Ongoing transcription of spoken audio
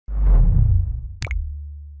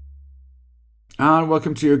And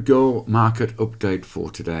welcome to your Go Market Update for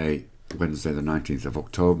today, Wednesday the 19th of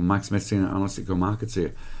October. Mike Smith, Senior Analyst at Go Markets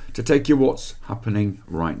here to take you what's happening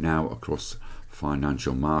right now across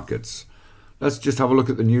financial markets. Let's just have a look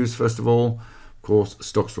at the news first of all. Of course,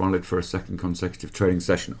 stocks rallied for a second consecutive trading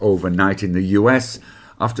session overnight in the US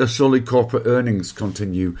after solid corporate earnings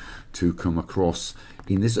continue to come across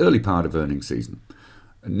in this early part of earnings season.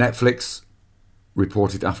 NFLX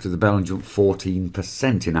reported after the bell and jumped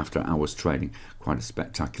 14% in after hours trading. Quite a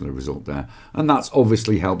spectacular result there. And that's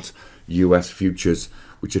obviously helped US futures,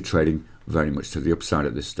 which are trading very much to the upside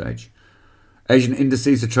at this stage. Asian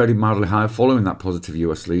indices are trading mildly higher following that positive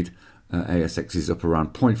US lead. ASX is up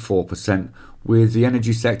around 0.4%, with the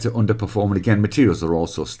energy sector underperforming again. Materials are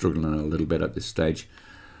also struggling a little bit at this stage.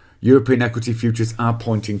 European equity futures are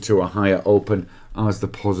pointing to a higher open as the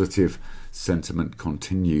positive sentiment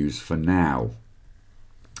continues for now.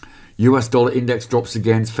 US dollar index drops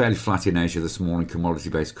again. It's fairly flat in Asia this morning.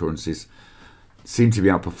 Commodity-based currencies seem to be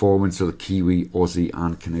outperforming, so the Kiwi, Aussie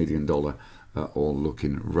and Canadian dollar are all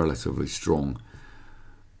looking relatively strong.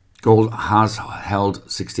 Gold has held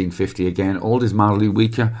 1650 again. Oil is mildly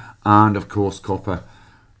weaker, and of course copper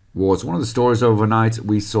was one of the stories overnight.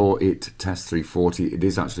 We saw it test 340. It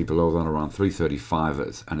is actually below that, around 335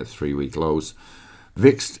 and at 3-week lows.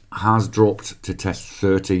 VIX has dropped to test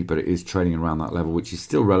 30, but it is trading around that level, which is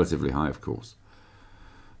still relatively high, of course.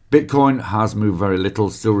 Bitcoin has moved very little,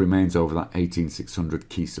 still remains over that 18,600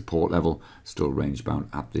 key support level, still range bound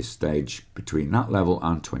at this stage between that level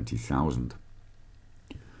and 20,000.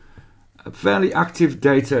 A fairly active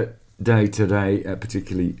data day today,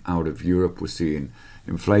 particularly out of Europe. We're seeing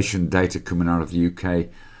inflation data coming out of the UK,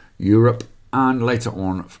 Europe, and later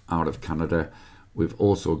on out of Canada. We've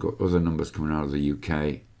also got other numbers coming out of the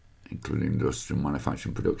UK, including industrial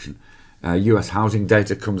manufacturing production. US housing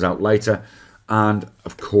data comes out later. And,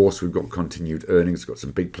 of course, we've got continued earnings. We've got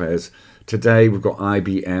some big players. Today, we've got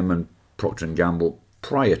IBM and Procter & Gamble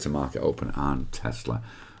prior to market open, and Tesla,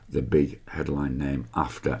 the big headline name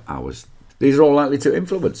after hours. These are all likely to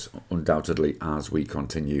influence, undoubtedly, as we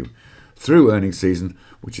continue through earnings season,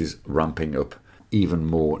 which is ramping up even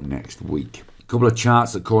more next week. Couple of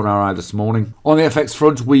charts that caught our eye this morning. On the FX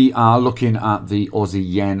front, we are looking at the Aussie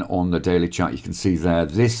yen on the daily chart. You can see there,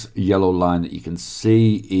 this yellow line that you can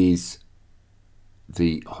see is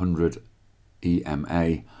the 100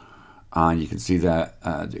 EMA, and you can see there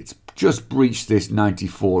it's just breached this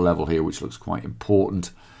 94 level here, which looks quite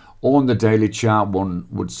important. On the daily chart, one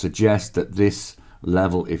would suggest that this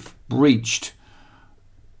level, if breached,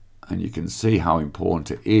 and you can see how important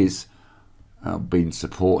it is, being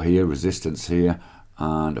support here, resistance here,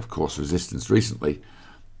 and of course resistance recently,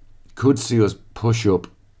 could see us push up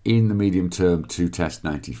in the medium term to test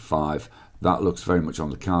 95. That looks very much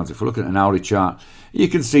on the cards. If we're looking at an hourly chart, you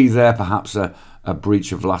can see there perhaps a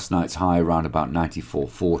breach of last night's high around about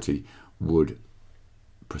 94.40 would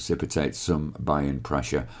precipitate some buy-in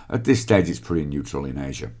pressure. At this stage, it's pretty neutral in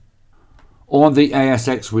Asia. On the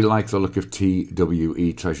ASX, we like the look of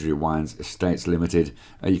TWE, Treasury Wines Estates Limited.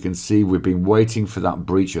 You can see we've been waiting for that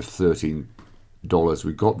breach of $13.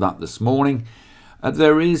 We got that this morning.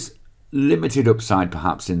 There is limited upside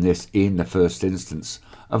perhaps in this in the first instance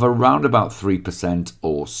of around about 3%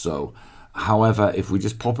 or so. However, if we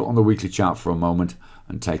just pop it on the weekly chart for a moment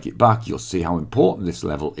and take it back, you'll see how important this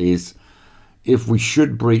level is. If we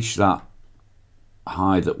should breach that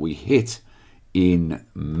high that we hit in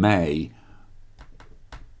May,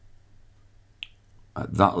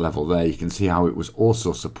 at that level there, you can see how it was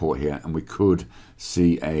also support here, and we could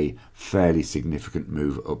see a fairly significant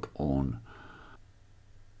move up on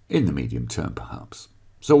in the medium term perhaps.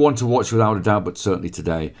 So one to watch without a doubt, but certainly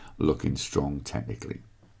today looking strong technically.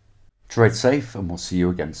 Trade safe, and we'll see you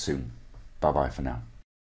again soon. Bye bye for now.